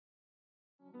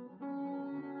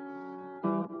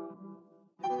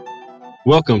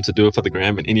Welcome to Do It for the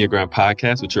Gram, an Enneagram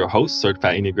podcast with your host,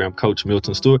 certified Enneagram coach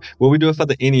Milton Stewart, where we do it for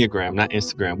the Enneagram, not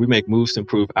Instagram. We make moves to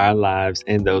improve our lives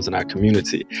and those in our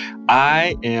community.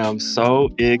 I am so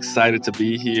excited to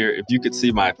be here. If you could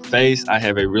see my face, I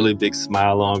have a really big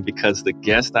smile on because the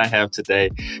guest I have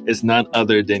today is none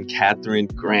other than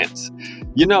Kathryn Grant.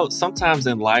 You know, sometimes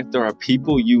in life, there are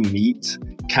people you meet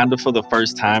kind of for the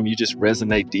first time you just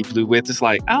resonate deeply with. It's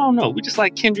like, I don't know, we just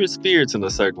like kindred spirits in a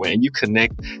certain way, and you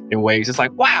connect in ways. It's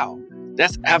like, wow,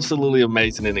 that's absolutely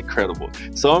amazing and incredible.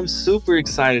 So I'm super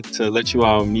excited to let you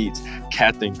all meet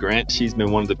Kathryn Grant. She's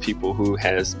been one of the people who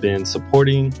has been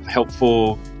supporting,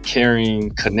 helpful,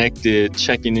 caring, connected,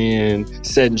 checking in,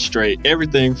 setting straight,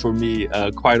 everything for me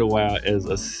quite a while as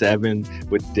a 7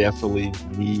 would definitely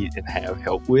need and have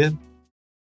help with.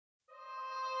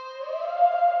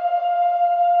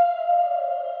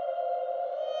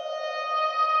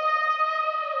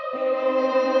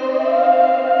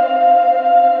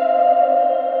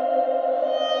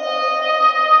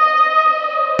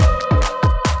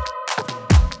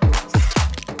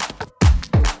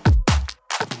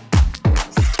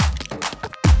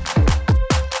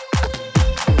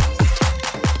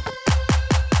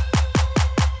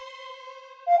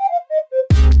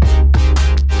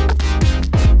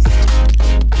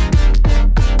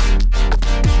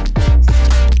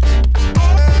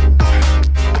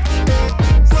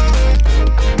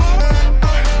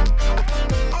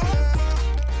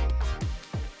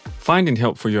 Finding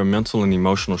help for your mental and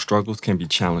emotional struggles can be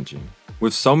challenging.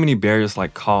 With so many barriers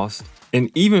like cost, and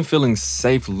even feeling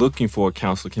safe looking for a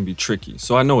counselor can be tricky,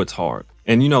 so I know it's hard.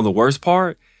 And you know, the worst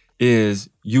part is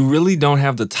you really don't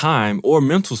have the time or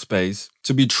mental space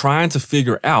to be trying to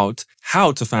figure out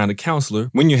how to find a counselor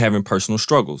when you're having personal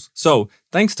struggles. So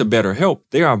thanks to BetterHelp,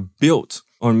 they are built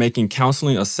on making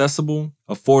counseling accessible,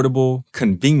 affordable,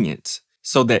 convenient,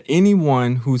 so that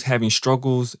anyone who's having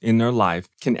struggles in their life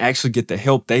can actually get the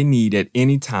help they need at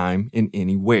any time and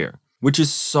anywhere, which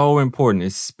is so important,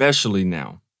 especially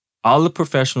now. All the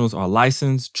professionals are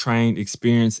licensed, trained,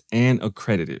 experienced, and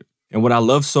accredited. And what I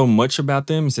love so much about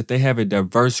them is that they have a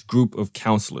diverse group of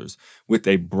counselors with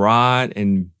a broad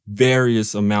and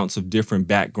various amounts of different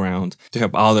backgrounds to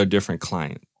help all their different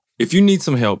clients. If you need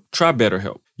some help, try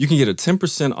BetterHelp. You can get a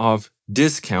 10% off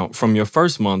discount from your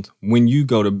first month when you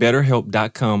go to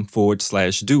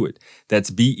betterhelp.com/doit.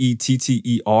 That's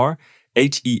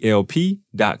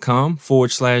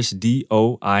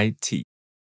BetterHelp.com/DOIT.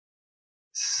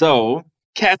 So,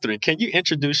 Kathryn, can you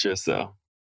introduce yourself?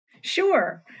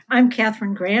 Sure. I'm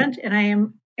Kathryn Grant, and I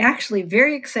am actually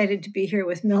very excited to be here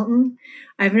with Milton.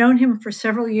 I've known him for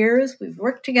several years. We've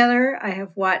worked together. I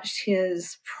have watched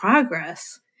his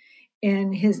progress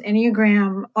in his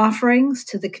Enneagram offerings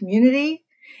to the community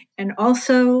and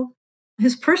also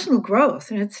his personal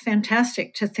growth. And it's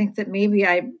fantastic to think that maybe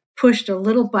I pushed a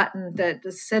little button that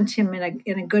sent him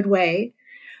in a good way.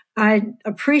 I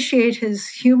appreciate his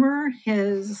humor,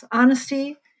 his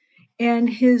honesty, and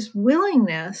his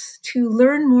willingness to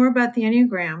learn more about the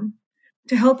Enneagram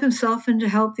to help himself and to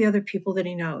help the other people that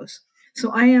he knows.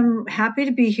 So I am happy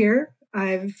to be here.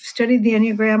 I've studied the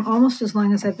Enneagram almost as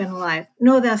long as I've been alive.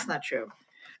 No, that's not true.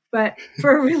 But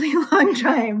for a really long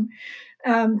time,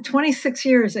 26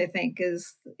 years, I think,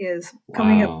 is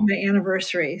coming up my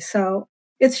anniversary. So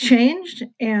it's changed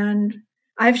and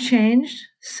I've changed.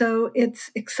 So it's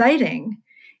exciting.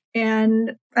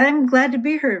 And I'm glad to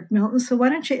be here, Milton. So why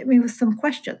don't you hit me with some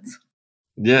questions?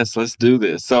 Yes, let's do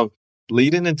this. So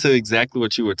leading into exactly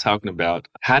what you were talking about,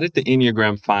 how did the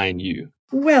Enneagram find you?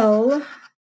 Well,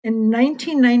 in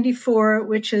 1994,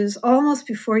 which is almost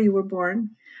before you were born,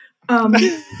 I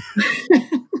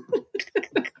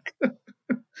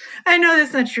know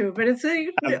that's not true, but it's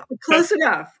close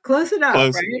enough. Close enough,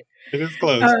 close. Right? It is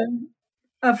close.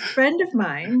 A friend of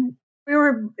mine, we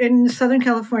were in Southern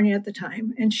California at the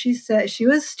time, and she said she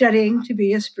was studying to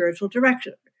be a spiritual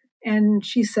director. And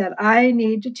she said, I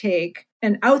need to take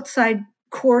an outside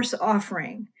course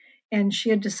offering. And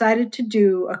she had decided to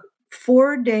do a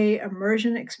 4-day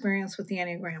immersion experience with the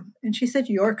Enneagram. And she said,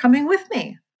 you're coming with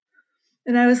me.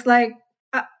 And I was like,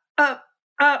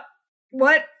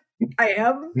 what? I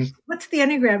am? What's the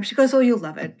Enneagram? She goes, oh, you'll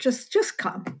love it. Just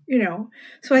come, you know.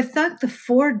 So I thought the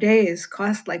 4 days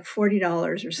cost like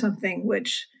 $40 or something,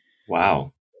 which,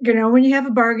 wow, you know, when you have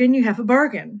a bargain, you have a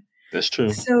bargain. That's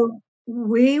true. So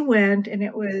we went, and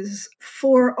it was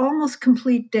 4 almost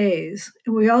complete days.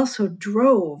 And we also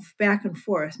drove back and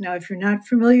forth. Now, if you're not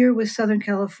familiar with Southern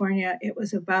California, it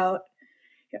was about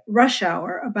rush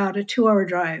hour, about a 2-hour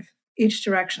drive each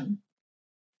direction.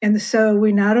 And so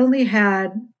we not only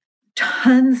had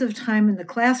tons of time in the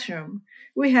classroom,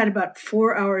 we had about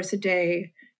 4 hours a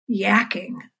day,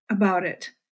 yakking about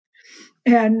it.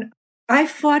 And I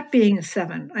fought being a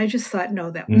 7. I just thought,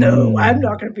 no, I'm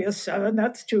not going to be a 7.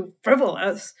 That's too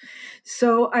frivolous.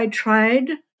 So I tried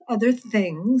other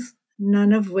things,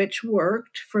 none of which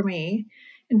worked for me.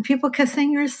 And people kept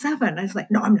saying, you're a 7. I was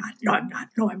like, no, I'm not. No, I'm not.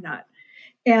 No, I'm not.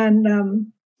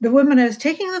 And the woman I was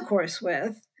taking the course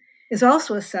with is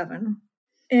also a 7.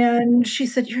 And she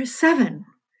said, you're a 7.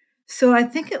 So I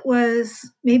think it was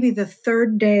maybe the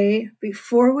third day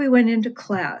before we went into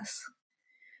class.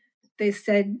 They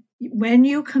said, when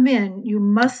you come in, you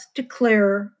must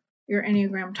declare your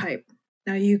Enneagram type.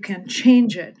 Now you can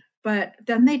change it, but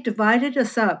then they divided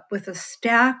us up with a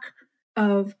stack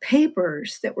of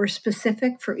papers that were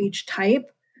specific for each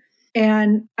type.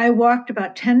 And I walked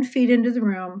about 10 feet into the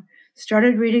room,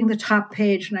 started reading the top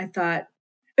page, and I thought,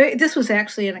 this was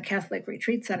actually in a Catholic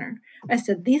retreat center. I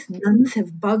said, these nuns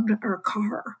have bugged our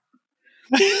car.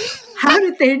 How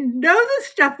did they know this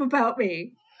stuff about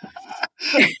me?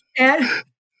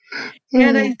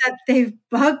 And I thought, they've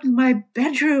bugged my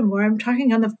bedroom where I'm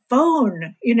talking on the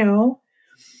phone,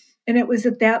 And it was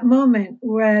at that moment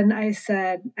when I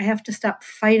said, I have to stop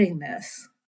fighting this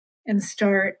and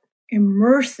start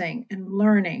immersing and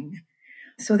learning.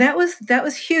 So that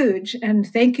was huge. And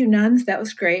thank you, nuns. That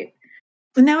was great.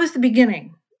 And that was the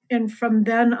beginning. And from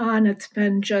then on, it's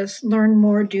been just learn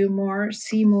more, do more,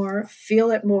 see more,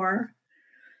 feel it more.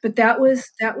 But that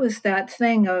was that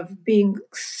thing of being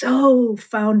so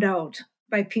found out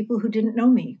by people who didn't know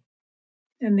me.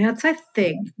 And that's, I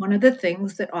think, one of the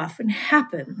things that often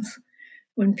happens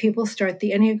when people start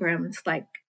the Enneagram. It's like,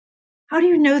 how do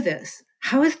you know this?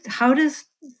 How does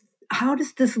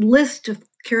this list of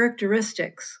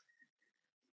characteristics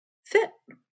fit?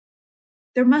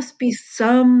 There must be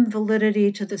some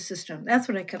validity to the system. That's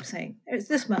what I kept saying.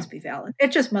 This must be valid.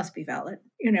 It just must be valid,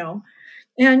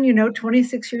 And,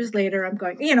 26 years later, I'm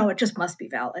going, it just must be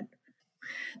valid.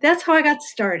 That's how I got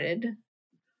started.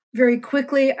 Very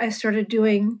quickly, I started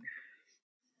doing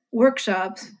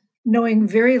workshops, knowing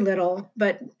very little,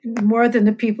 but more than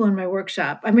the people in my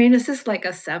workshop. I mean, is this like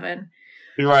a 7?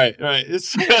 Right.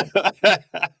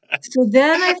 So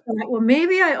then I thought, well,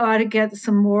 maybe I ought to get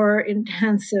some more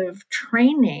intensive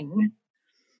training.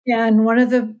 And one of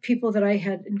the people that I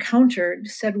had encountered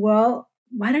said, well,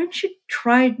 why don't you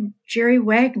try Jerry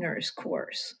Wagner's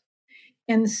course?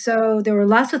 And so there were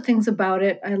lots of things about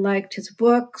it. I liked his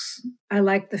books. I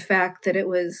liked the fact that it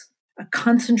was a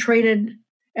concentrated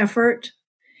effort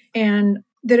and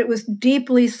that it was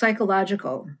deeply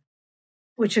psychological,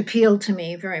 which appealed to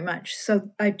me very much.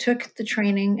 So I took the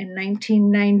training in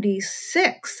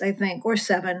 1996, I think, or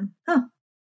 7.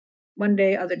 One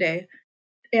day, other day.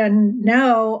 And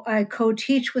now I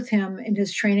co-teach with him in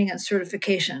his training and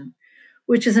certification,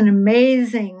 which is an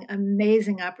amazing,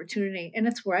 amazing opportunity. And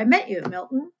it's where I met you,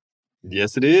 Milton.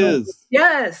 Yes, it is.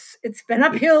 Yes, it's been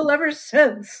uphill ever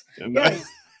since. Yes.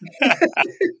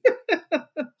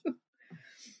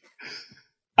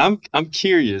 I'm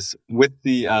curious with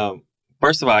the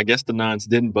first of all, I guess the nuns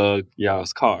didn't bug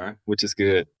y'all's car, which is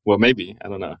good. Well, maybe, I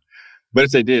don't know. But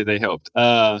if they did, they helped.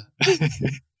 I'm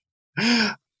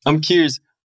curious,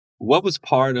 what was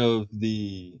part of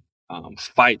the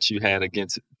fight you had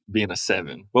against being a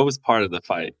 7? What was part of the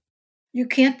fight? You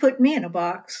can't put me in a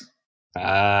box.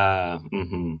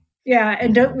 Mm-hmm. Yeah,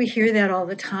 and don't we hear that all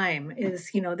the time is,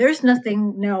 there's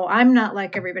nothing, no, I'm not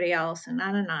like everybody else, and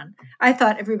on and on. I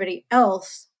thought everybody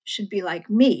else should be like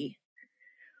me,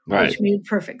 right. Which made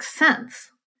perfect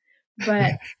sense.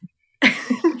 But,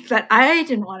 but I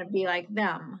didn't want to be like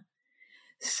them.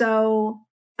 So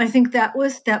I think that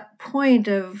was that point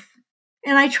of,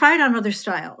 and I tried on other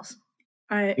styles.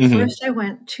 First I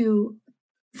went to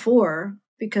 4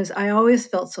 because I always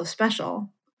felt so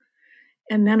special.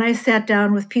 And then I sat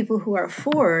down with people who are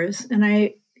 4s, and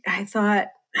I thought,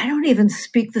 I don't even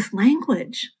speak this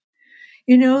language.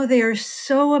 They are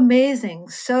so amazing,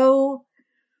 so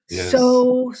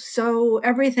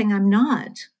everything I'm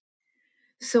not.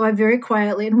 So I very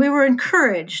quietly, and we were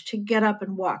encouraged to get up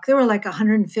and walk. There were like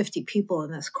 150 people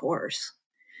in this course.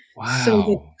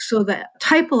 Wow. So the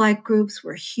type-alike groups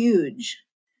were huge,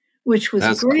 which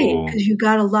was great because you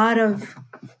got a lot of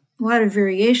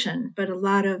variation, but a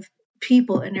lot of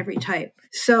people in every type.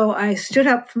 So I stood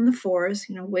up from the 4s,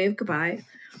 waved goodbye.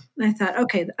 And I thought,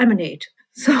 okay, I'm an 8.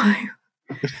 So I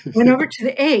went over to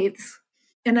the 8s,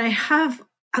 and I have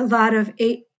a lot of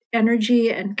 8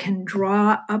 energy and can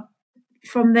draw up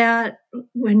from that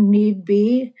when need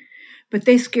be, but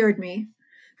they scared me.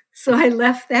 So I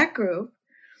left that group.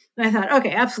 And I thought,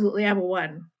 okay, absolutely, I'm a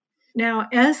 1. Now,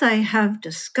 as I have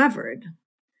discovered,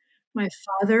 my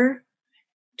father,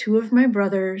 2 of my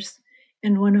brothers,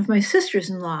 and one of my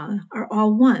sisters-in-law are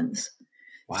all ones.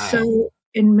 Wow. So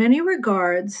in many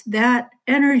regards, that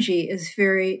energy is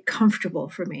very comfortable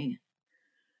for me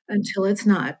until it's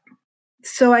not.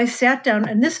 So I sat down,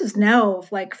 and this is now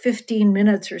like 15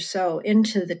 minutes or so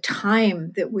into the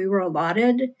time that we were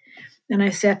allotted. And I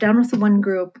sat down with the one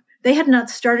group. They had not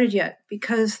started yet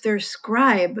because their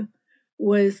scribe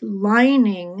was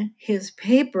lining his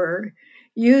paper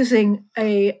using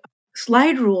a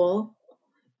slide rule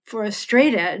for a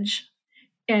straight edge,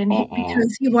 and Uh-uh.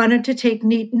 because he wanted to take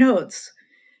neat notes.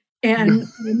 And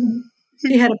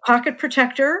he had a pocket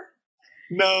protector.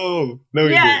 No, he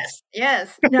didn't. Yes,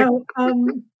 yes. No,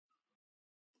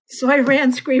 so I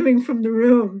ran screaming from the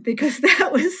room because that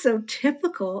was so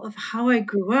typical of how I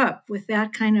grew up, with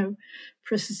that kind of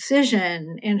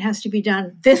precision and has to be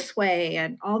done this way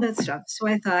and all that stuff. So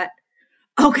I thought,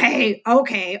 okay, I'll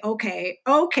be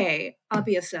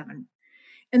a 7.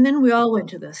 And then we all went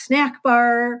to the snack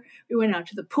bar. We went out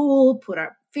to the pool, put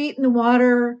our feet in the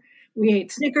water. We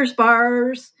ate Snickers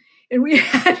bars, and we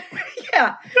had,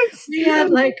 yeah, we had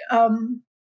like a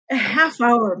half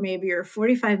hour maybe, or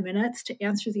 45 minutes to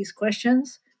answer these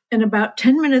questions. And about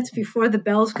 10 minutes before the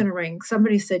bell's going to ring,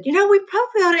 somebody said, we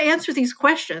probably ought to answer these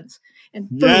questions. And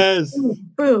boom, Yes.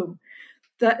 boom, boom.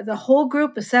 The whole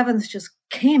group of 7s just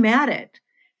came at it,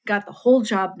 got the whole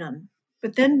job done.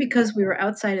 But then, because we were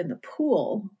outside in the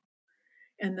pool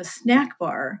and the snack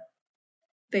bar,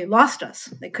 they lost us.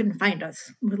 They couldn't find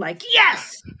us. We're like,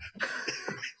 yes!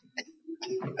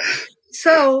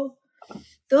 So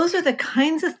those are the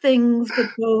kinds of things that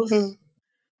both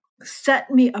set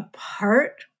me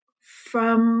apart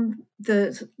from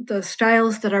the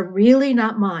styles that are really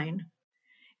not mine,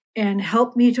 and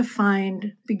help me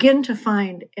to begin to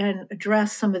find and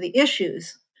address some of the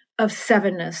issues of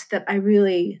 7ness that I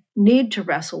really need to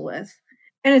wrestle with.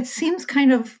 And it seems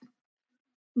kind of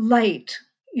light,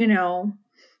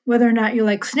 whether or not you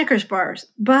like Snickers bars,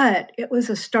 but it was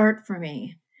a start for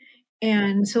me.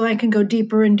 And so I can go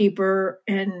deeper and deeper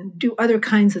and do other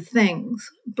kinds of things.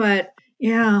 But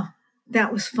yeah,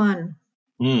 that was fun.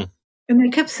 Mm. And they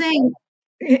kept saying,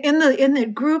 in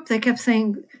the group, they kept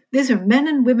saying, these are men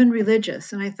and women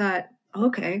religious. And I thought,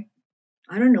 okay,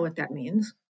 I don't know what that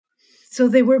means. So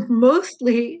they were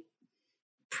mostly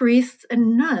priests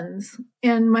and nuns.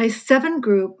 And my 7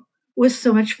 group was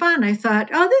so much fun. I thought,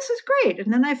 oh, this is great.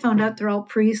 And then I found out they're all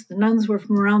priests. The nuns were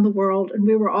from around the world, and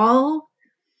we were all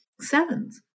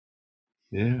 7s.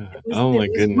 Yeah. It was, Oh it my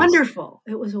was goodness. wonderful.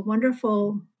 It was a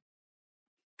wonderful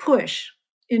push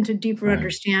into deeper Right.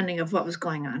 understanding of what was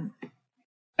going on.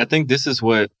 I think this is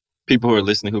what people who are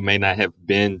listening who may not have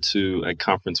been to a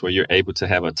conference where you're able to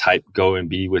have a type go and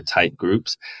be with tight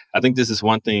groups. I think this is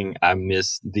one thing I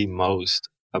miss the most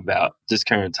about this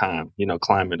current time,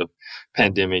 climate of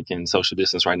pandemic and social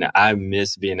distance right now. I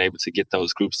miss being able to get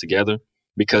those groups together,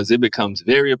 because it becomes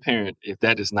very apparent if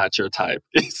that is not your type.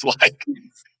 It's like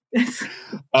Yes.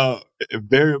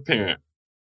 very apparent.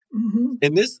 Mhm.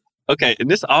 And this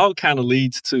all kind of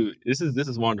leads to, this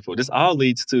is wonderful. This all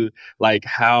leads to like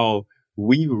how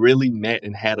we really met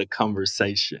and had a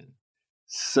conversation.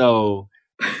 So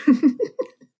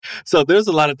there's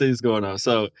a lot of things going on.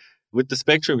 So with the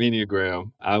Spectrum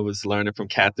Enneagram, I was learning from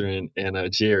Catherine and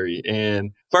Jerry.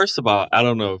 And first of all, I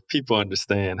don't know if people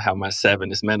understand how my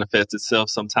 7 is manifests itself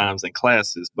sometimes in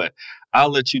classes, but I'll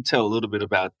let you tell a little bit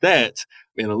about that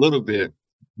in a little bit.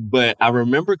 But I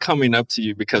remember coming up to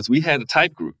you because we had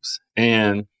type groups.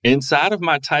 And inside of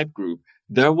my type group,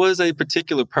 there was a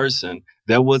particular person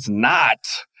that was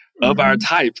not of our Mhm.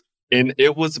 type. And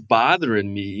it was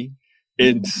bothering me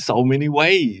in so many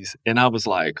ways. And I was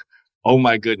like, oh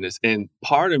my goodness. And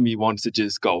part of me wanted to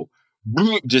just go,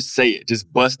 just say it,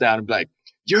 just bust out and be like,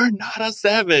 you're not a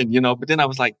 7, But then I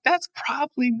was like, that's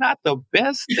probably not the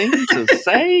best thing to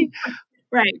say.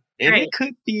 Right. And it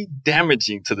could be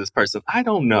damaging to this person. I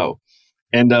don't know.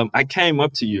 And I came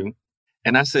up to you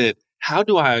and I said, how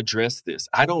do I address this?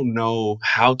 I don't know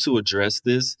how to address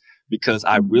this, because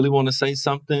I really want to say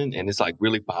something and it's like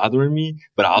really bothering me,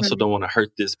 but I also don't want to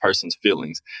hurt this person's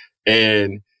feelings.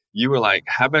 And you were like,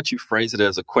 how about you phrase it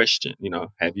as a question?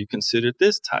 Have you considered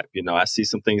this type? I see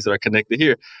some things that are connected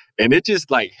here. And it just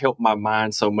like helped my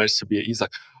mind so much to be, he's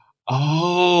like,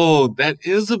 oh, that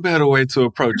is a better way to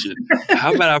approach it.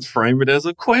 How about I frame it as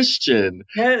a question?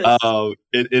 Yes.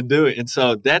 And do it. And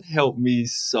so that helped me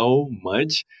so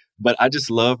much. But I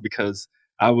just love because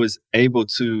I was able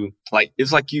to, like,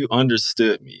 it's like you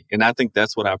understood me. And I think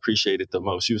that's what I appreciated the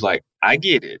most. She was like, I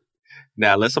get it.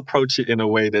 Now let's approach it in a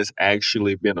way that's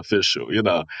actually beneficial.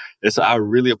 And so I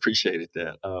really appreciated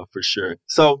that for sure.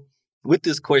 So with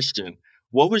this question,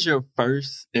 what was your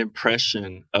first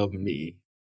impression of me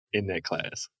in that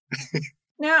class?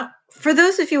 Now, for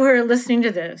those of you who are listening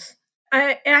to this,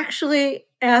 I actually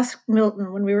asked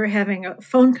Milton when we were having a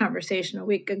phone conversation a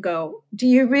week ago, do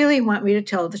you really want me to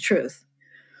tell the truth?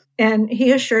 And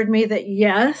he assured me that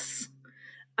yes,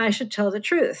 I should tell the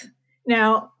truth.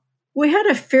 Now, we had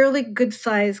a fairly good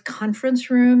sized conference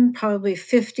room, probably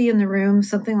 50 in the room,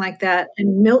 something like that.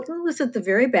 And Milton was at the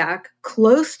very back,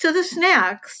 close to the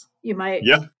snacks, you might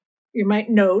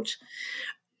note.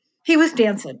 He was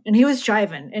dancing and he was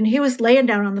jiving and he was laying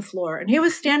down on the floor and he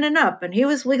was standing up and he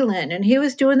was wiggling and he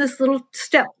was doing this little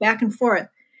step back and forth.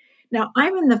 Now, I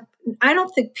don't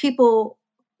think people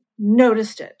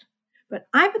noticed it, but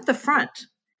I'm at the front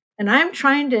and I'm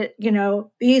trying to,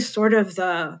 be sort of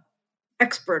the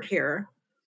expert here.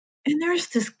 And there's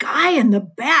this guy in the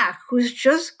back who's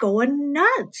just going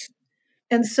nuts.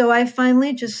 And so I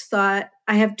finally just thought,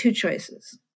 I have two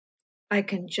choices. I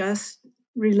can just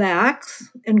relax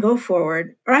and go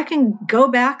forward, or I can go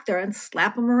back there and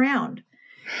slap him around.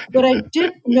 But I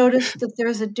did notice that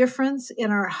there's a difference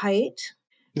in our height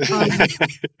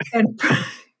and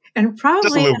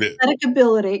probably athletic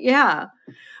ability. Yeah.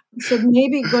 So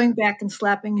maybe going back and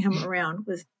slapping him around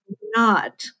was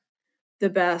not the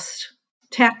best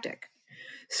tactic.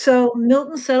 So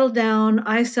Milton settled down.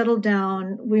 I settled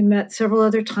down. We met several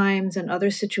other times in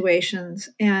other situations.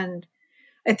 And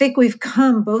I think we've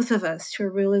come, both of us, to a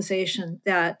realization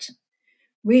that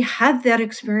we had that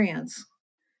experience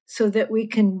so that we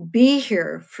can be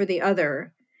here for the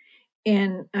other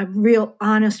in a real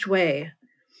honest way.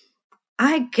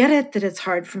 I get it that it's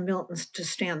hard for Milton to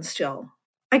stand still.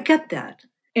 I get that.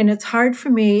 And it's hard for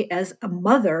me as a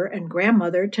mother and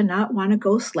grandmother to not want to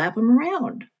go slap him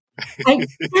around. I get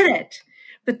it.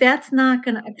 But that's not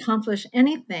going to accomplish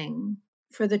anything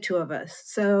for the two of us.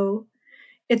 So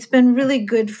it's been really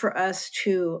good for us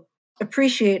to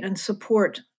appreciate and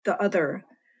support the other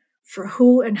for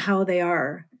who and how they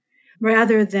are,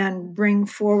 rather than bring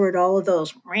forward all of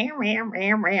those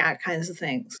kinds of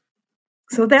things.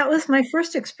 So that was my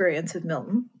first experience of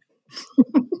Milton.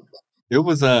 It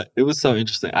was so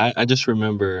interesting. I just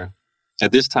remember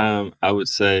at this time, I would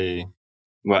say,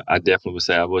 well, I definitely would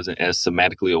say I wasn't as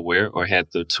somatically aware or had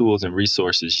the tools and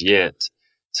resources yet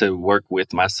to work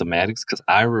with my somatics. Because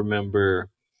I remember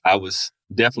I was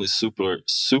definitely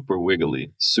super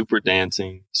wiggly, super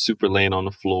dancing, super laying on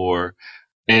the floor.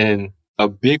 And a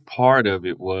big part of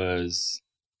it was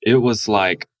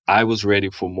like I was ready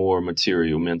for more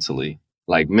material mentally.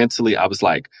 Like mentally, I was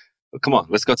like, come on,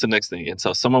 let's go to the next thing. And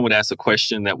so someone would ask a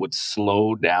question that would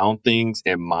slow down things,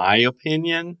 in my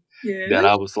opinion, that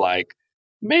I was like,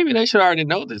 maybe they should already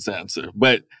know this answer.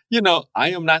 But, I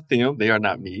am not them. They are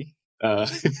not me. So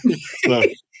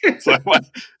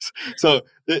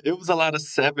it was a lot of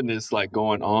sevenness like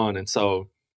going on. And so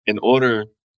in order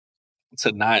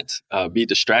to not be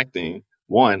distracting,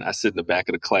 one, I sit in the back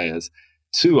of the class.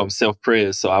 Two, I'm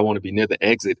self-pres, so I want to be near the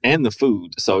exit and the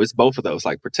food. So it's both of those,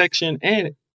 like protection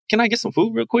and can I get some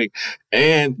food real quick?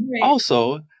 And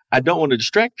also, I don't want to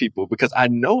distract people because I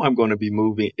know I'm going to be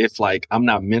moving if like I'm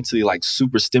not mentally like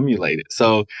super stimulated.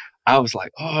 So I was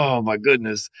like, oh my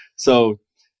goodness. So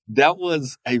that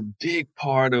was a big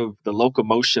part of the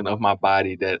locomotion of my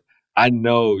body that I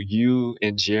know you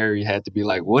and Jerry had to be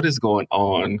like, what is going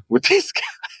on with this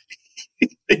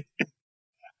guy?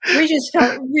 We just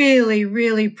felt really,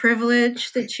 really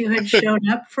privileged that you had shown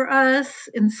up for us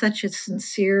in such a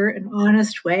sincere and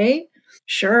honest way.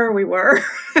 Sure, we were.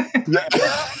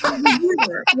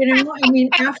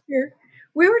 After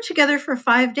we were together for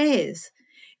 5 days.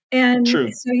 And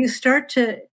so you start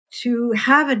to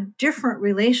have a different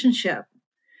relationship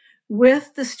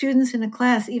with the students in a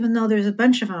class, even though there's a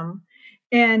bunch of them.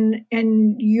 And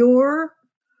your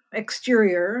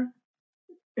exterior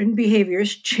and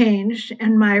behaviors changed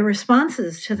and my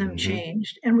responses to them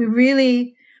changed. And we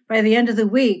really, by the end of the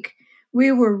week,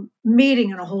 we were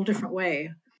meeting in a whole different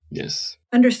way. Yes.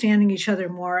 Understanding each other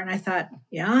more. And I thought,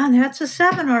 yeah, that's a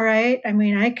 7. All right. I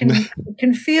mean, I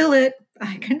can feel it.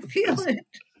 I can feel it.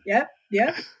 Yep.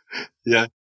 Yeah.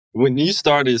 When you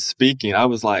started speaking, I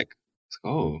was like,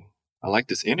 oh, I like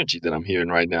this energy that I'm hearing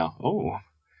right now. Oh,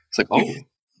 it's like, oh,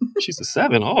 she's a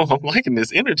 7. Oh, I'm liking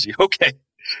this energy. Okay.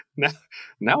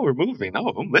 Now we're moving. Oh,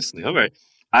 I'm listening. All right.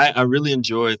 I really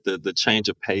enjoyed the change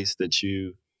of pace that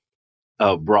you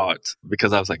brought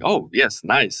because I was like, oh, yes,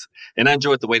 nice. And I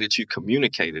enjoyed the way that you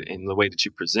communicated and the way that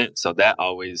you present. So that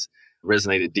always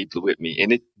resonated deeply with me.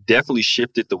 And it definitely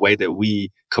shifted the way that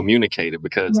we communicated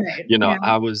because,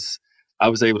 I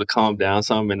was able to calm down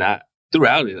some and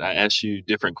throughout it, I asked you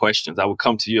different questions. I would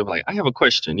come to you, I'm like, I have a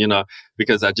question,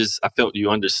 because I felt you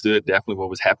understood definitely what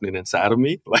was happening inside of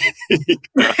me.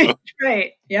 Right,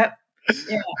 right. Yep.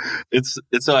 Yeah.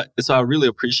 So I really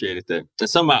appreciated that. And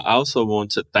something I also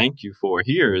want to thank you for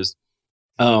here is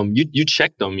you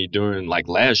checked on me during like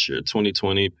last year,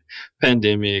 2020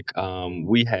 pandemic.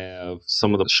 We have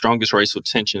some of the strongest racial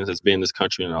tensions that's been in this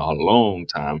country in a long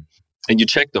time. And you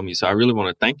checked on me. So I really want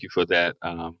to thank you for that.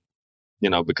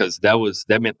 Because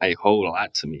that meant a whole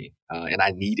lot to me. And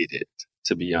I needed it,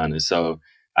 to be honest. So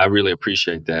I really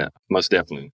appreciate that. Most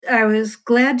definitely. I was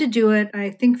glad to do it.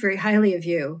 I think very highly of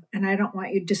you, and I don't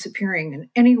want you disappearing in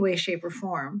any way, shape, or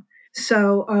form.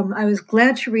 So I was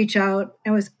glad to reach out.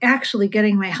 I was actually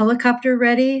getting my helicopter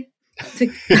ready to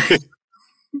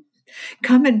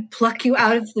come and pluck you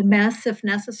out of the mess if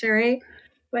necessary.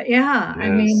 But yeah, I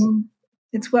Yes. mean,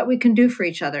 it's what we can do for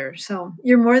each other. So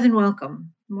you're more than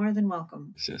welcome. More than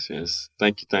welcome. Yes.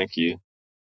 Thank you. Thank you.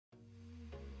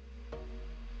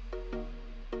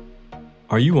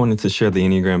 Are you wanting to share the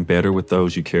Enneagram better with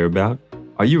those you care about?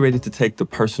 Are you ready to take the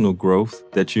personal growth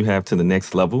that you have to the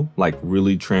next level, like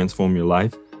really transform your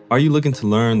life? Are you looking to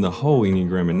learn the whole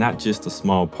Enneagram and not just a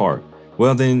small part?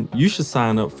 Well, then you should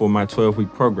sign up for my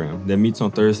 12-week program that meets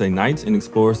on Thursday nights and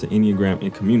explores the Enneagram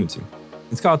in community.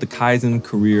 It's called the Kaizen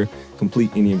Career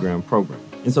Complete Enneagram Program.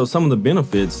 And so some of the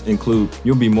benefits include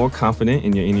you'll be more confident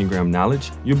in your Enneagram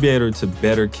knowledge, you'll be able to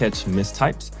better catch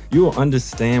mistypes, you will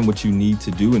understand what you need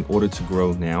to do in order to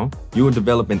grow now, you will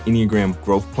develop an Enneagram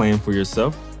growth plan for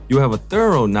yourself, you'll have a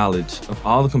thorough knowledge of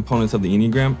all the components of the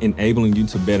Enneagram, enabling you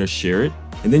to better share it,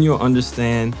 and then you'll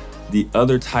understand the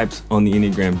other types on the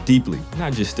Enneagram deeply,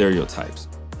 not just stereotypes.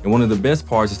 And one of the best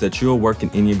parts is that you'll work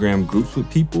in Enneagram groups with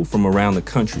people from around the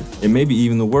country and maybe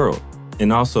even the world.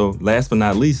 And also, last but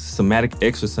not least, somatic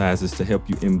exercises to help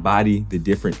you embody the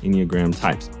different Enneagram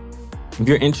types. If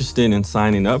you're interested in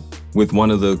signing up with one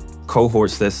of the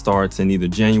cohorts that starts in either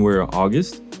January or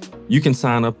August, you can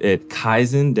sign up at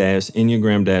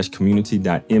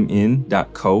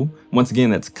kaizen-enneagram-community.mn.co. Once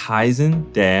again, that's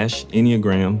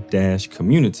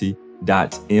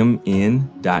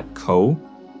kaizen-enneagram-community.mn.co.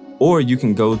 Or you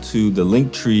can go to the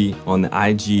link tree on the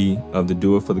IG of the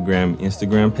Do It for the Gram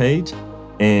Instagram page.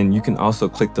 And you can also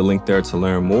click the link there to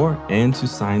learn more and to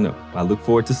sign up. I look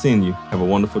forward to seeing you. Have a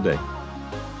wonderful day.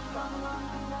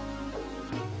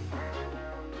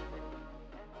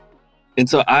 And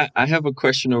so I have a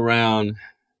question around,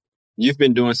 you've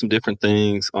been doing some different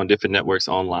things on different networks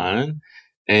online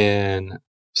and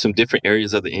some different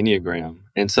areas of the Enneagram.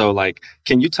 And so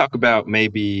can you talk about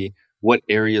maybe what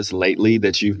areas lately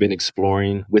that you've been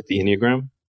exploring with the Enneagram?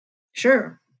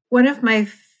 Sure. One of my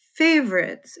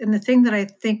favorites, and the thing that I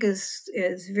think is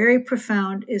very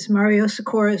profound, is Mario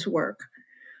Sikора's work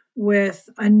with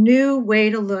a new way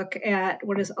to look at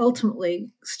what is ultimately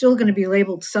still going to be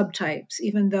labeled subtypes,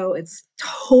 even though it's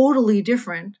totally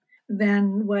different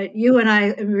than what you and I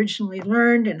originally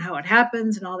learned and how it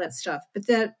happens and all that stuff. But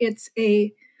that it's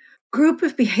a group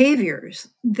of behaviors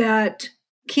that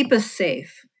keep us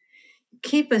safe,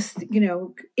 keep us,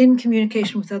 in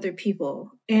communication with other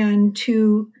people, and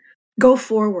to go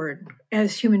forward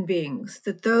as human beings.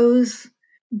 That those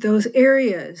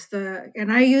areas, and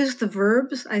I use the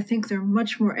verbs. I think they're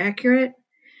much more accurate.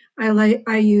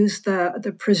 I use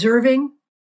the preserving,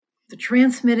 the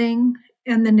transmitting,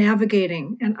 and the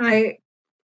navigating. And I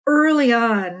early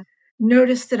on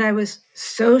noticed that I was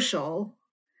social,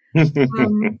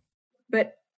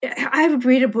 but I would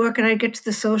read a book and I'd get to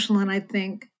the social and I'd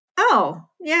think, oh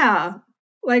yeah,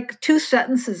 like 2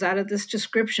 sentences out of this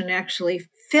description actually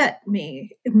fit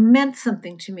me. It meant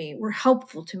something to me, were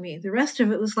helpful to me. The rest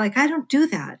of it was like, I don't do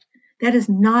that. That is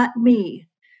not me.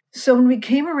 So when we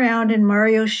came around and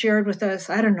Mario shared with us,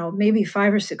 I don't know, maybe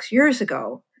 5 or 6 years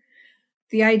ago,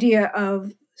 the idea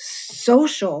of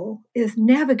social is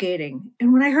navigating.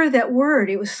 And when I heard that word,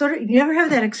 it was sort of, you ever have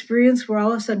that experience where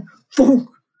all of a sudden, boom,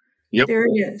 Yep. there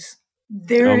it is.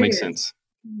 There it it makes is. Sense.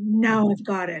 Now I've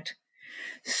got it.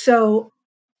 So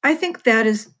I think that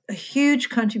is a huge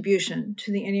contribution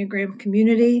to the Enneagram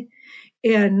community.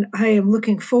 And I am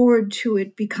looking forward to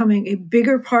it becoming a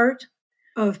bigger part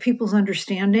of people's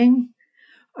understanding.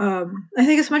 I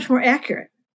think it's much more accurate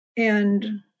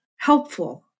and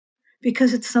helpful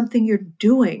because it's something you're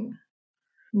doing,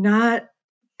 not.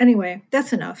 Anyway,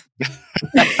 that's enough.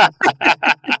 I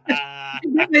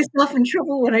get myself in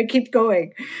trouble when I keep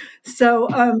going. So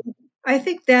I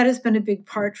think that has been a big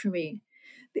part for me.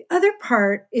 The other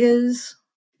part is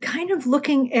kind of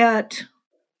looking at,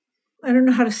 I don't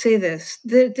know how to say this,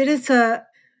 that it's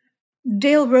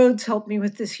Dale Rhodes helped me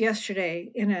with this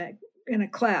yesterday in a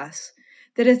class,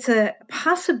 that it's a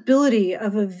possibility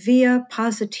of a via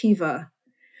positiva,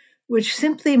 which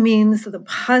simply means the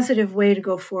positive way to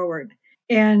go forward.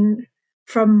 And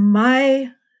from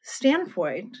my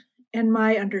standpoint and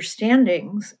my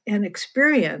understandings and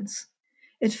experience,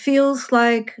 it feels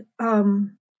like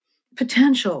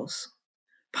potentials,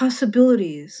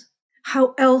 possibilities.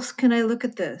 How else can I look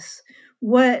at this?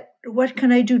 What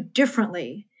can I do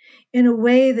differently in a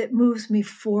way that moves me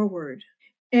forward?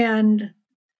 And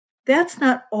that's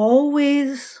not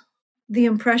always the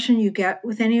impression you get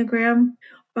with Enneagram,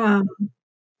 um,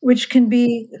 which can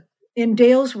be, in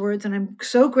Dale's words, and I'm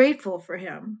so grateful for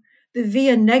him, the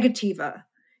via negativa.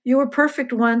 You were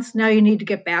perfect once, now you need to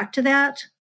get back to that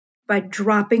by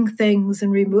dropping things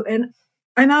and remove. And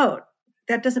I'm out.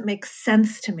 That doesn't make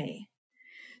sense to me.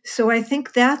 So I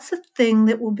think that's a thing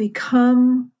that will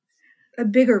become a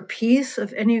bigger piece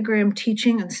of Enneagram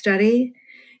teaching and study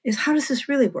is how does this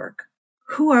really work?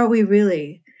 Who are we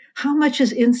really? How much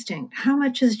is instinct? How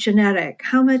much is genetic?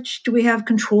 How much do we have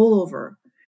control over?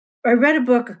 I read a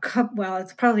book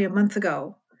it's probably a month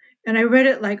ago, and I read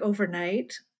it like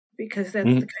overnight because that's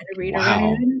the kind of reader I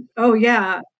am. Oh,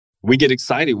 yeah. We get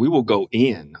excited. We will go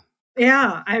in.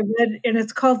 Yeah, I read, and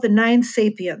it's called The Nine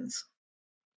Sapiens.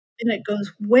 And it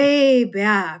goes way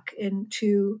back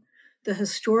into the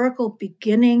historical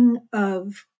beginning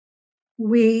of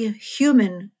we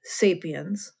human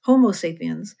sapiens, Homo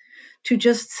sapiens, to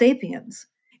just sapiens.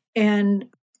 And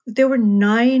there were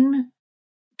 9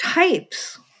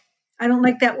 types. I don't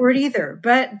like that word either,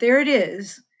 but there it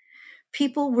is.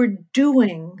 People were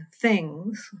doing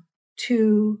things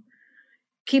to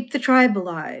keep the tribe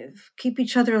alive, keep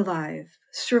each other alive,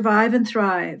 survive and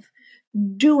thrive,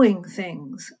 doing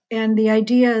things. And the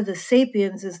idea of the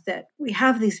sapiens is that we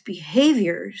have these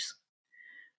behaviors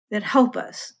that help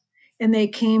us. And they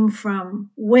came from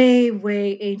way,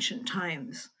 way ancient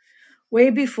times,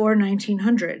 way before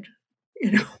 1900,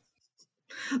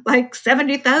 like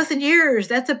 70,000 years.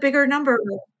 That's a bigger number.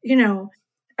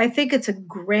 I think it's a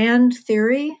grand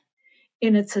theory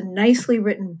and it's a nicely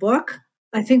written book.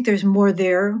 I think there's more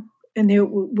there. And we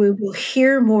will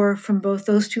hear more from both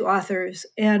those 2 authors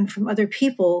and from other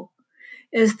people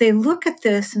as they look at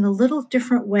this in a little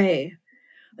different way.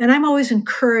 And I'm always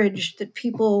encouraged that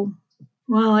people,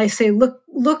 I say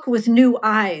look with new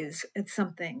eyes at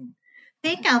something.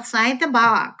 Think outside the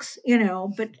box,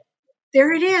 but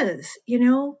there it is,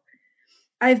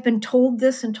 I've been told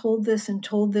this and told this and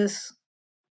told this.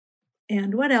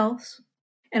 And what else?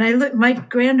 And my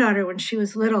granddaughter, when she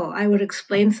was little, I would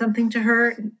explain something to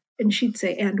her and she'd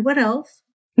say, and what else?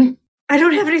 I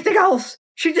don't have anything else.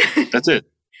 That's it.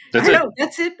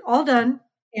 That's it. All done.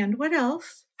 And what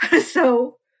else?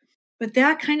 But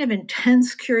that kind of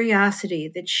intense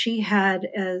curiosity that she had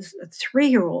as a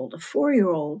 3-year-old, a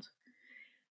 4-year-old,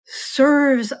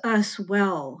 serves us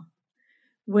well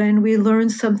when we learn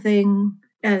something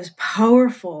as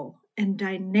powerful and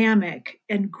dynamic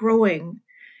and growing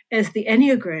as the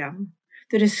Enneagram,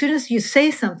 that as soon as you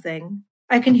say something,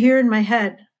 I can hear in my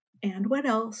head, and what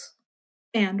else?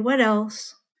 And what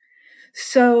else?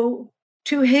 So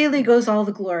to Haley goes all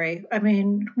the glory. I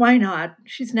mean, why not?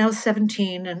 She's now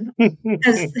 17 and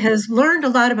has learned a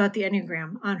lot about the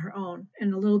Enneagram on her own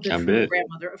and a little bit from her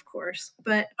grandmother, of course.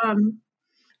 But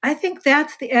I think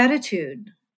that's the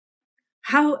attitude.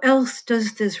 How else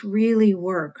does this really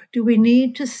work? Do we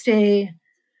need to stay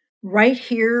right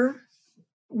here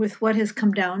with what has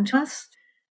come down to us?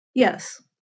 Yes.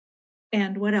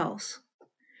 And what else?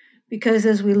 Because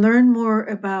as we learn more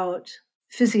about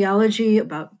physiology,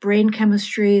 about brain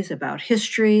chemistries, about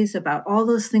histories, about all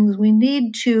those things, we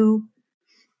need to,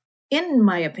 in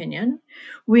my opinion,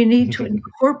 we need to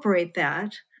incorporate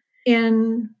that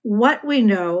in what we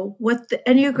know, what the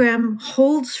Enneagram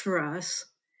holds for us,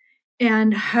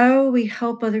 and how we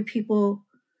help other people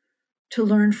to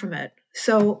learn from it.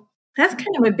 So that's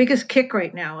kind of my biggest kick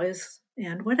right now is,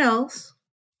 and what else?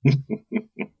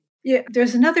 Yeah,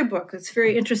 there's another book that's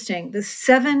very interesting. The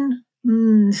seven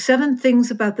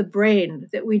things about the brain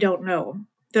that we don't know,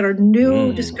 that are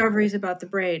new discoveries about the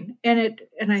brain. And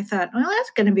I thought, well,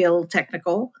 that's going to be a little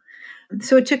technical.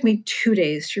 So it took me 2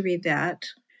 days to read that.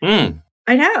 I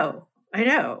know.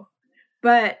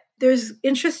 But there's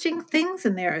interesting things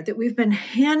in there that we've been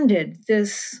handed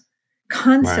this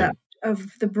concept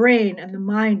of the brain and the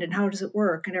mind and how does it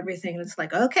work and everything. And it's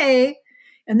like, okay.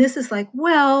 And this is like,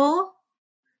 well,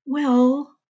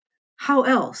 how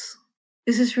else?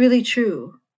 Is this really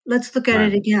true? Let's look at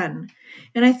it again.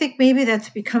 And I think maybe that's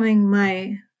becoming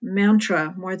my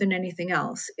mantra more than anything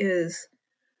else is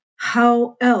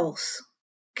how else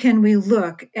can we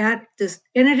look at this?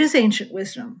 And it is ancient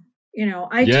wisdom.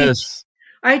 I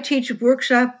I teach a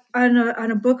workshop on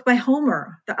a book by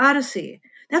Homer, the Odyssey.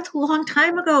 That's a long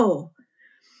time ago.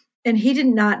 And he did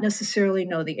not necessarily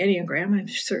know the Enneagram. I'm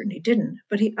certain he didn't,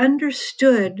 but he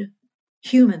understood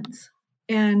humans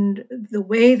and the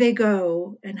way they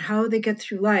go and how they get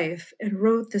through life, and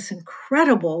wrote this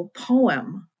incredible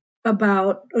poem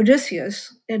about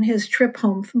Odysseus and his trip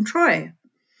home from Troy.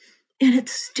 And it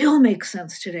still makes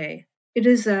sense today. It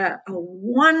is a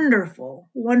wonderful,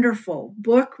 wonderful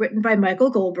book written by Michael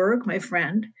Goldberg, my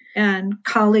friend, and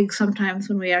colleague sometimes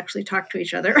when we actually talk to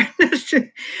each other.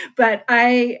 But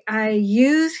I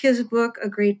use his book a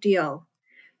great deal.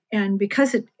 And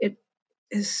because it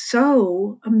is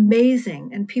so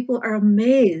amazing, and people are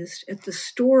amazed at the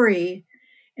story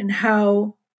and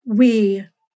how we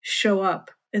show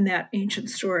up in that ancient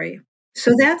story.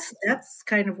 So that's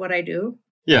kind of what I do.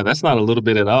 Yeah, that's not a little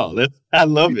bit at all. I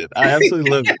love it. I absolutely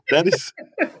love it. That is.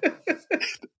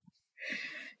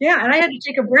 Yeah, and I had to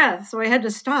take a breath, so I had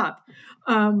to stop.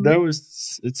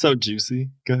 It's so juicy.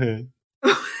 Go ahead.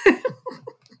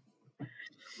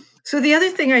 So the other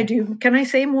thing I do, can I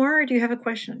say more, or do you have a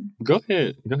question? Go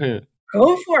ahead.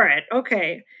 Go for it.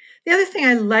 Okay. The other thing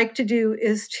I like to do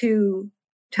is to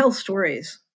tell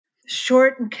stories,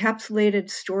 short encapsulated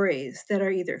stories that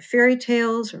are either fairy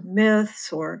tales or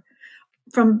myths or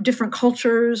from different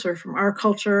cultures or from our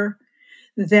culture,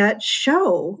 that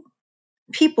show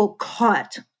people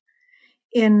caught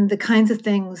in the kinds of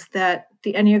things that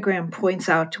the Enneagram points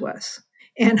out to us,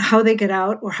 and how they get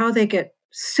out or how they get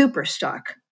super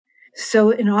stuck.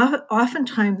 So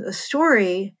oftentimes a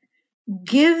story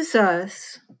gives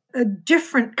us a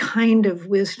different kind of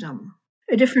wisdom,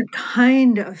 a different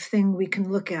kind of thing we can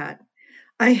look at.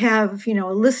 I have,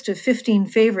 a list of 15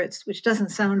 favorites, which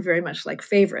doesn't sound very much like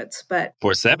favorites, but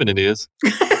for 7 it is.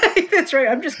 That's right.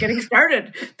 I'm just getting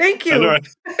started. Thank you. Right.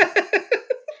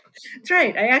 That's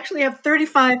right. I actually have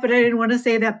 35, but I didn't want to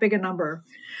say that big a number.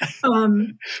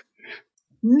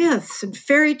 Myths and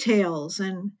fairy tales.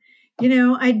 And,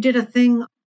 I did a thing,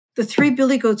 the Three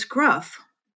Billy Goats Gruff,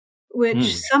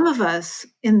 which some of us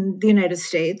in the United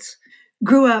States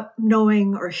grew up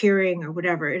knowing or hearing or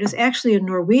whatever. It is actually a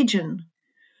Norwegian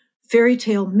fairy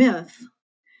tale myth.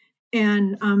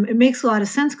 And it makes a lot of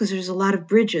sense because there's a lot of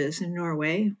bridges in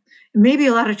Norway, and maybe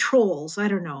a lot of trolls. I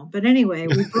don't know. But anyway,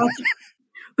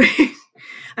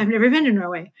 I've never been to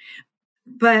Norway.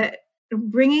 But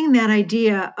bringing that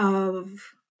idea of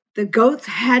the goats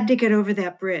had to get over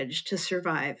that bridge to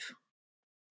survive.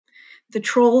 The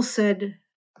troll said,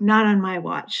 "Not on my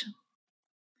watch."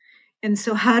 And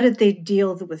so how did they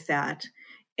deal with that?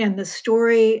 And the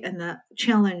story and the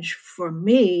challenge for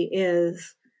me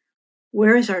is,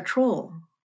 where is our troll?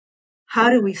 How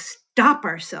do we stop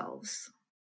ourselves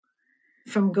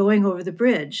from going over the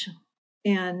bridge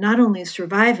and not only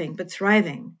surviving, but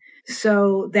thriving?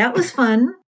 So that was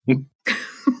fun.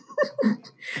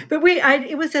 But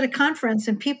it was at a conference,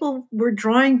 and people were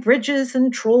drawing bridges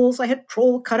and trolls. I had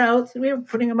troll cutouts, and we were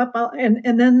putting them up.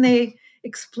 And then they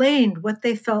explained what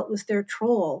they felt was their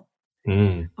troll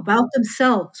about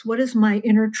themselves. What is my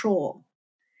inner troll?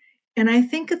 And I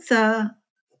think it's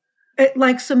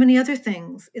like so many other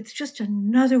things, it's just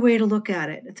another way to look at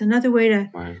it. It's another way to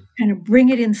kind of bring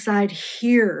it inside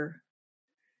here,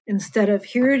 instead of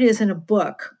here it is in a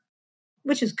book,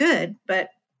 which is good, but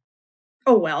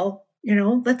oh well,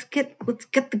 let's get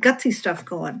the gutsy stuff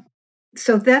going.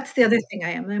 So that's the other thing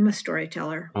I am. I'm a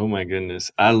storyteller. Oh my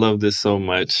goodness. I love this so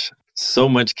much. So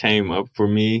much came up for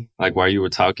me, like while you were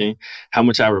talking. How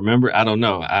much I remember, I don't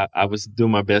know. I was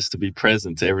doing my best to be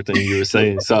present to everything you were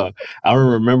saying. So I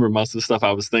don't remember most of the stuff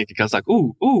I was thinking. I was like,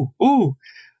 ooh.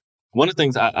 One of the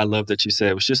things I love that you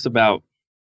said was just about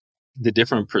the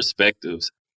different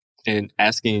perspectives and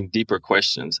asking deeper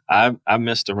questions. I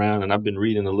messed around and I've been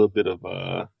reading a little bit of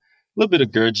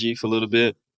Gurdjieff a little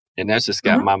bit. And that's just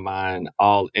got my mind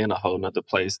all in a whole nother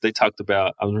place. I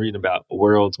was reading about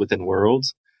worlds within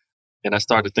worlds. And I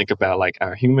started to think about like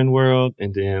our human world,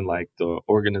 and then like the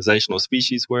organizational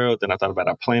species world. Then I thought about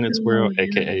our planet's world,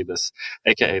 aka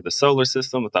the solar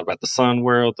system. I thought about the sun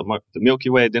world, the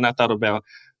Milky Way. Then I thought about,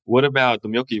 what about the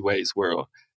Milky Way's world?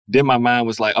 Then my mind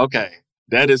was like, okay,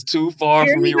 that is too far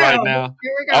for me right now.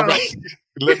 Here we go. All right,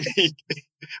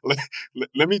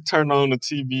 let me turn on the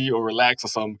TV or relax or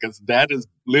something, because that is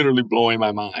literally blowing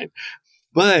my mind.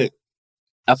 But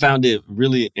I found it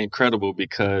really incredible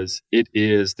because it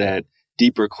is that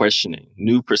deeper questioning,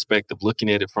 new perspective, looking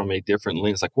at it from a different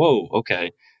lens. Like, whoa,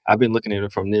 okay, I've been looking at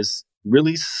it from this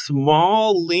really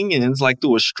small lens, like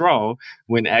through a straw,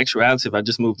 when in actuality, if I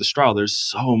just move the straw, there's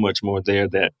so much more there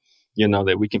that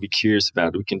that we can be curious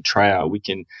about, we can try out, we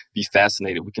can be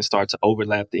fascinated, we can start to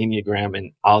overlap the Enneagram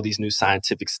and all these new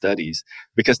scientific studies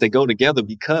because they go together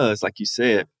because, like you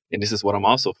said, and this is what I'm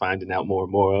also finding out more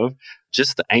and more of,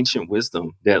 just the ancient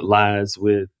wisdom that lies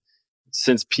with,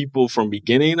 since people from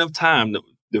beginning of time,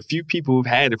 the few people who've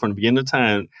had it from the beginning of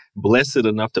time, blessed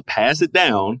enough to pass it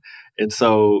down. And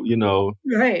so,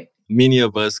 right. many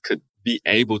of us could be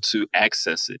able to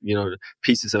access it,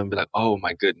 pieces of it and be like, oh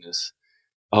my goodness.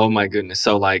 Oh my goodness.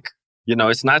 So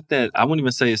it's not that, I wouldn't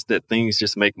even say it's that things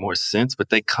just make more sense, but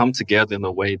they come together in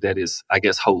a way that is, I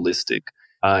guess, holistic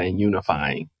and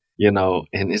unifying,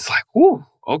 and it's like, whoo,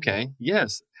 okay,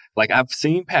 yes. Like I've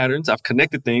seen patterns, I've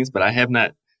connected things, but I have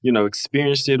not,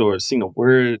 experienced it or seen a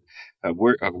word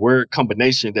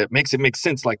combination that makes it make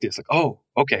sense like this. Like, oh,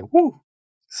 okay, whoo.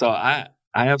 So I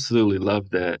absolutely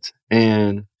love that.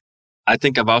 And I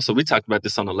think we talked about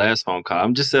this on the last phone call.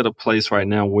 I'm just at a place right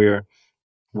now where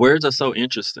words are so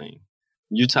interesting.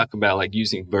 You talk about like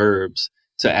using verbs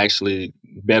to actually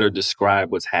better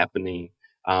describe what's happening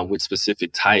with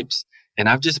specific types. And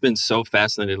I've just been so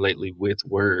fascinated lately with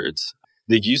words,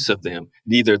 the use of them,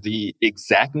 either the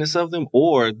exactness of them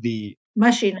or the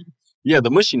mushiness. Yeah, the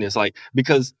mushiness,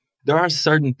 because there are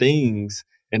certain things,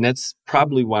 and that's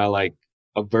probably why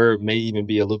a verb may even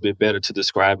be a little bit better to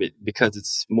describe it because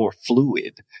it's more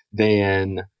fluid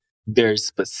than very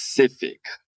specific.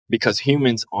 Because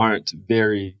humans aren't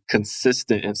very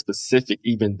consistent and specific,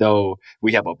 even though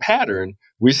we have a pattern,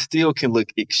 we still can look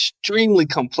extremely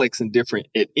complex and different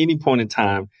at any point in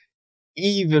time,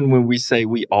 even when we say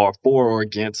we are for or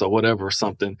against or whatever or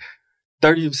something.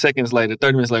 30 seconds later,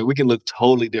 30 minutes later, we can look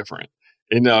totally different,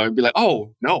 and be like,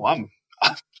 oh, no,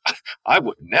 I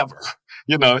would never,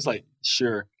 it's like,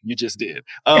 sure, you just did.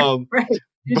 Right.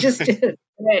 You just did.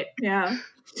 Right. Yeah.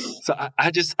 So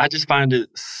I just find it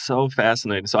so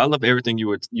fascinating. So I love everything you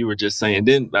were just saying.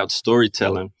 Then about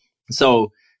storytelling.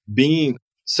 So being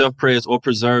self-praised or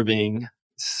preserving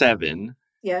 7.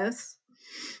 Yes.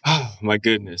 Oh my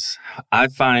goodness. I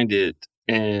find it,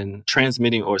 and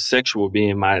transmitting or sexual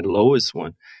being my lowest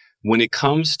one. When it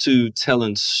comes to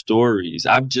telling stories,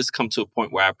 I've just come to a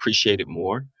point where I appreciate it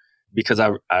more because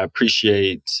I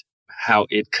appreciate how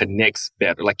it connects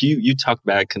better. Like you talk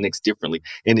about, it connects differently,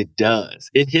 and it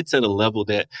does. It hits at a level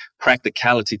that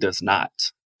practicality does not.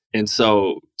 And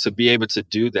so to be able to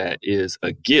do that is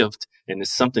a gift, and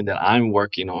it's something that I'm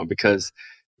working on because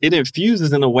it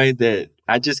infuses in a way that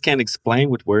I just can't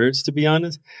explain with words, to be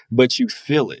honest, but you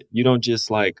feel it. You don't just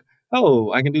like,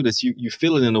 oh, I can do this. You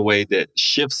feel it in a way that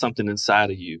shifts something inside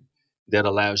of you that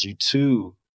allows you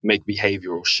to make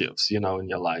behavioral shifts, in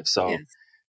your life. So,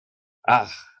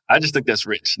 yes. I just think that's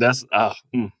rich. That's,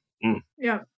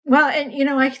 Yeah. Well, and,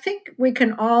 I think we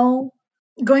can all,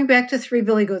 going back to 3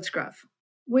 Billy Goat Scruff,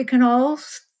 we can all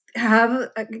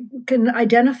can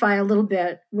identify a little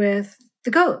bit with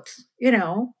the goats. They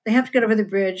have to get over the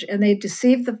bridge and they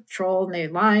deceive the troll and they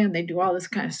lie and they do all this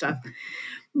kind of stuff.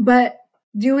 But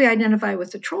do we identify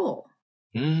with the troll?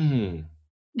 How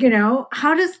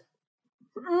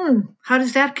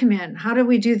does that come in? How do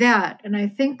we do that? And I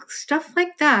think stuff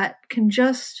like that can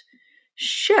just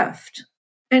shift.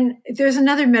 And there's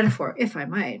another metaphor, if I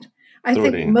might. I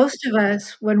think most of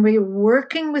us, when we're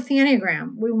working with the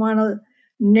Enneagram, we want to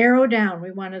narrow down.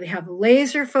 We want to have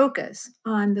laser focus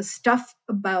on the stuff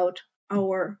about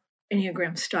our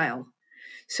Enneagram style.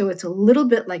 So it's a little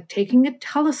bit like taking a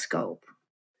telescope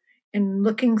and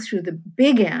looking through the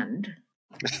big end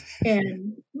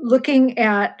and looking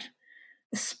at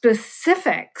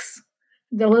specifics,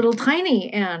 the little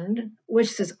tiny end,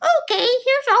 which says, okay,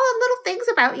 here's all the little things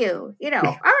about you.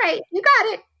 All right, you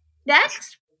got it.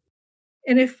 Next.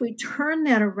 And if we turn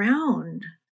that around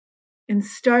and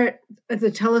start at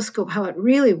the telescope, how it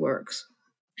really works,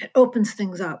 it opens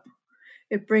things up.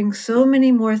 It brings so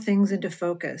many more things into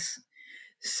focus.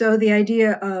 So the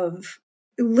idea of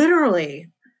literally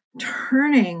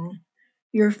turning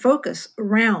your focus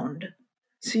around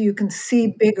so you can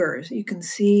see bigger, you can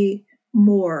see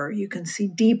more, you can see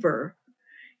deeper.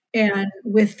 And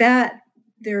with that,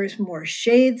 there's more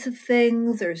shades of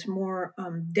things, there's more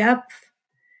depth.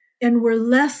 And we're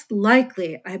less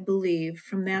likely, I believe,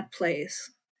 from that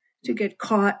place to get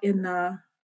caught in the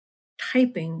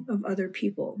typing of other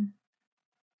people,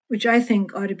 which I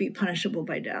think ought to be punishable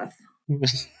by death.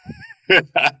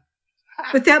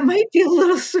 But that might be a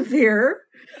little severe.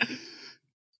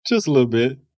 Just a little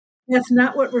bit. That's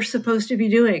not what we're supposed to be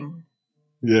doing.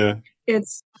 Yeah.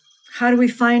 It's how do we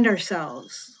find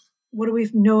ourselves? What do we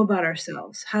know about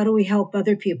ourselves? How do we help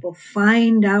other people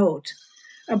find out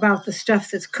about the stuff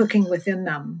that's cooking within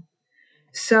them?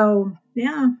 So,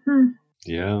 yeah.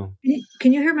 Yeah.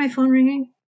 Can you hear my phone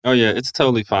ringing? Oh yeah, it's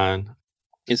totally fine.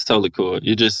 It's totally cool.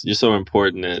 You're so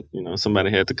important that,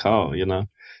 somebody had to call,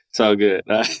 It's all good.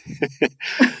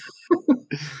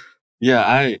 Yeah,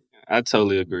 I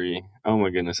totally agree. Oh my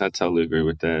goodness, I totally agree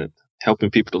with that.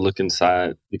 Helping people to look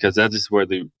inside, because that is where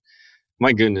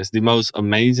my goodness, the most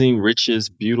amazing,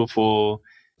 richest, beautiful,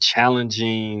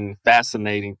 challenging,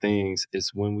 fascinating things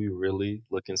is when we really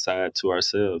look inside to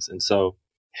ourselves. And so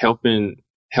helping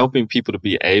helping people to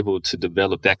be able to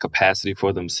develop that capacity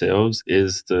for themselves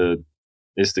is the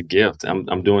gift.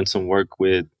 I'm doing some work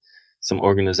with some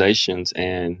organizations,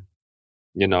 and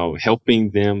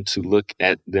helping them to look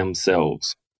at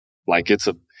themselves like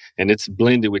it's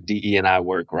blended with DE and I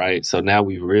work, right? So now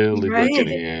we really looking Right.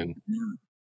 in. Yeah.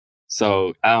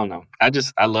 So I don't know.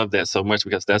 I love that so much,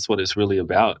 because that's what it's really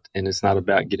about. And it's not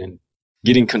about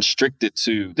getting constricted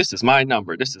to, this is my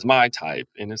number, this is my type.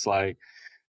 And it's like,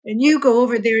 And you go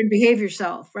over there and behave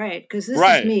yourself, right? Because this is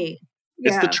right. me.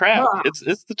 It's the Yeah. trap. Oh,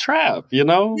 It's the trap. yeah.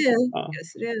 Uh,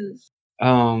 Yes, it is.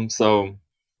 so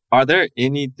are there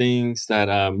any things that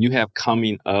you have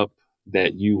coming up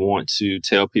that you want to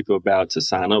tell people about, to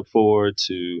sign up for,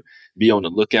 to be on the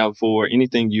lookout for?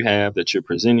 Anything you have that you're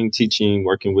presenting, teaching,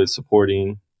 working with,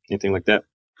 supporting, anything like that?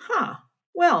 Huh.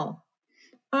 Well,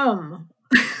 um,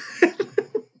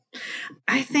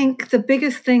 I think the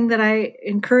biggest thing that I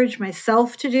encourage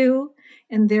myself to do,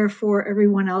 and therefore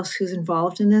everyone else who's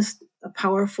involved in this, a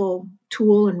powerful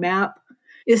tool and map,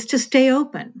 is to stay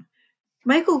open.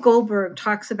 Michael Goldberg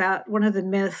talks about one of the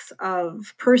myths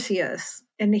of Perseus,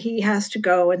 and he has to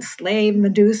go and slay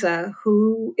Medusa,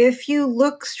 who, if you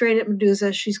look straight at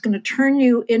Medusa, she's going to turn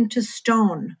you into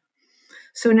stone.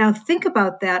 So now think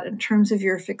about that in terms of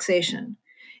your fixation.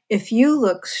 If you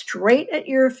look straight at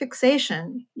your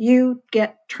fixation, you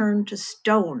get turned to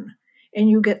stone and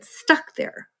you get stuck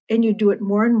there, and you do it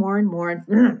more and more and more,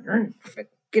 and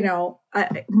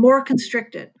more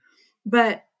constricted.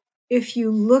 But if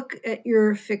you look at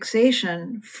your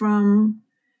fixation from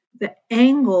the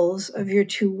angles of your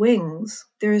two wings,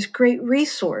 there's great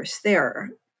resource there.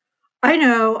 I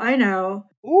know, I know.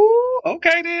 Ooh,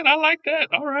 okay then. I like that.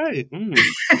 All right.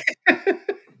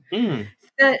 Mm.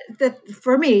 that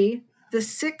for me, the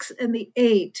 6 and the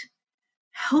 8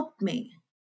 help me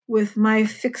with my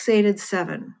fixated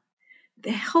 7.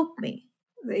 They help me.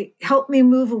 They help me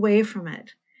move away from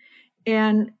it.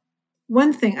 And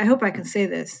one thing, I hope I can say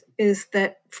this, is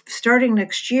that starting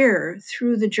next year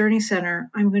through the Journey Center,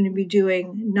 I'm going to be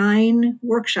doing 9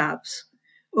 workshops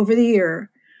over the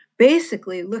year,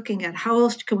 basically looking at how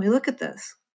else can we look at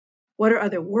this? What are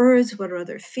other words? What are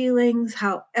other feelings?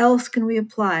 How else can we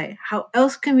apply? How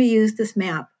else can we use this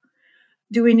map?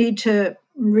 Do we need to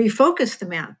refocus the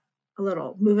map a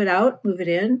little, move it out, move it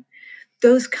in?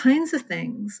 Those kinds of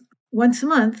things once a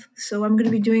month. So I'm going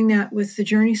to be doing that with the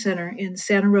Journey Center in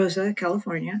Santa Rosa,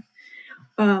 California.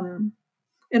 And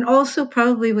also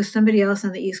probably with somebody else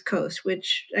on the East Coast,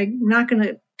 which I'm not going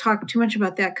to talk too much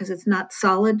about that because it's not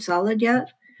solid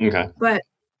yet. Okay. But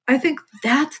I think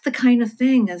that's the kind of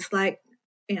thing. It's like,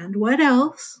 and what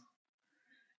else?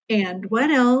 And what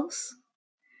else?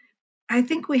 I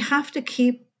think we have to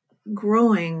keep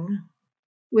growing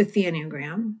with the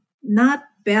Enneagram, not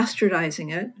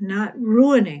bastardizing it, not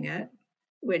ruining it,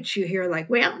 which you hear like,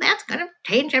 well, that's going to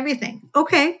change everything.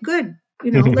 Okay, good.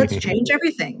 Let's change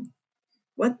everything.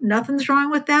 Nothing's wrong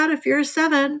with that if you're a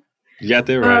 7. You got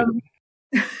that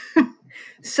right.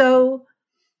 So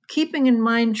keeping in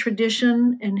mind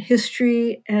tradition and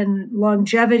history and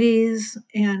longevities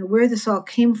and where this all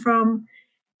came from,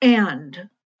 and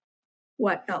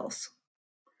what else?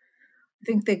 I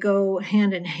think they go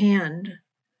hand in hand.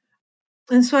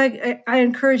 And so I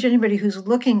encourage anybody who's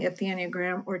looking at the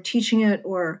Enneagram or teaching it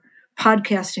or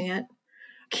podcasting it,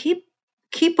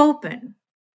 keep open.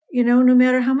 No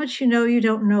matter how much you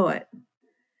don't know it.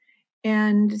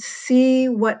 And see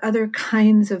what other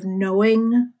kinds of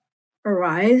knowing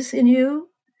arise in you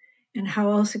and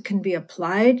how else it can be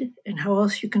applied and how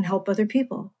else you can help other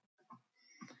people.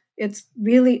 It's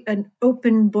really an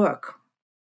open book,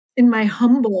 in my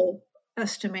humble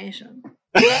estimation.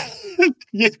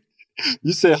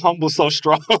 You said humble so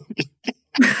strong.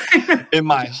 In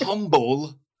my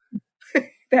humble.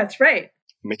 That's right.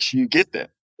 Make sure you get that.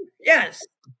 Yes.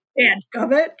 And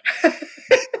Gummit.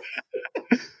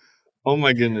 Oh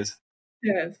my goodness.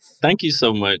 Yes. Thank you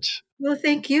so much. Well,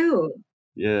 thank you.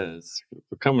 Yes,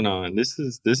 for coming on. This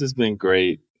has been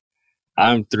great.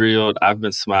 I'm thrilled. I've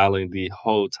been smiling the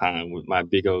whole time with my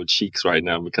big old cheeks right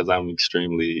now, because I'm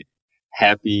extremely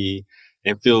happy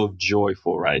and feel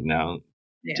joyful right now.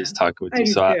 just talking with I you.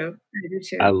 do So too. I do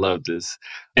too. I love this.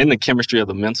 And the chemistry of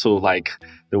the mental, like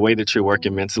the way that you're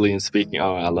working mentally and speaking.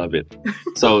 Oh, I love it.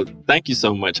 So thank you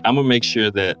so much. I'm going to make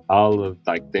sure that all of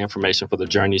like the information for the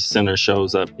Journey Center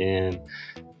shows up in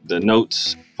the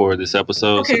notes for this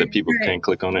episode so that people can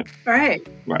click on it. All right.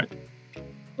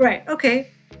 Right. Okay.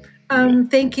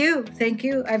 Thank you.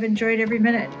 I've enjoyed every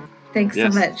minute. Thanks so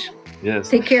much. Yes.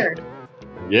 Take care.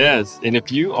 Yes. And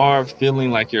if you are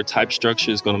feeling like your type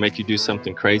structure is going to make you do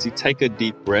something crazy, take a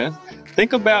deep breath.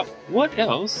 Think about what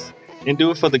else and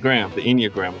do it for the gram, the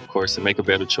Enneagram, of course, and make a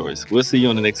better choice. We'll see you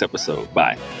on the next episode.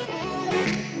 Bye.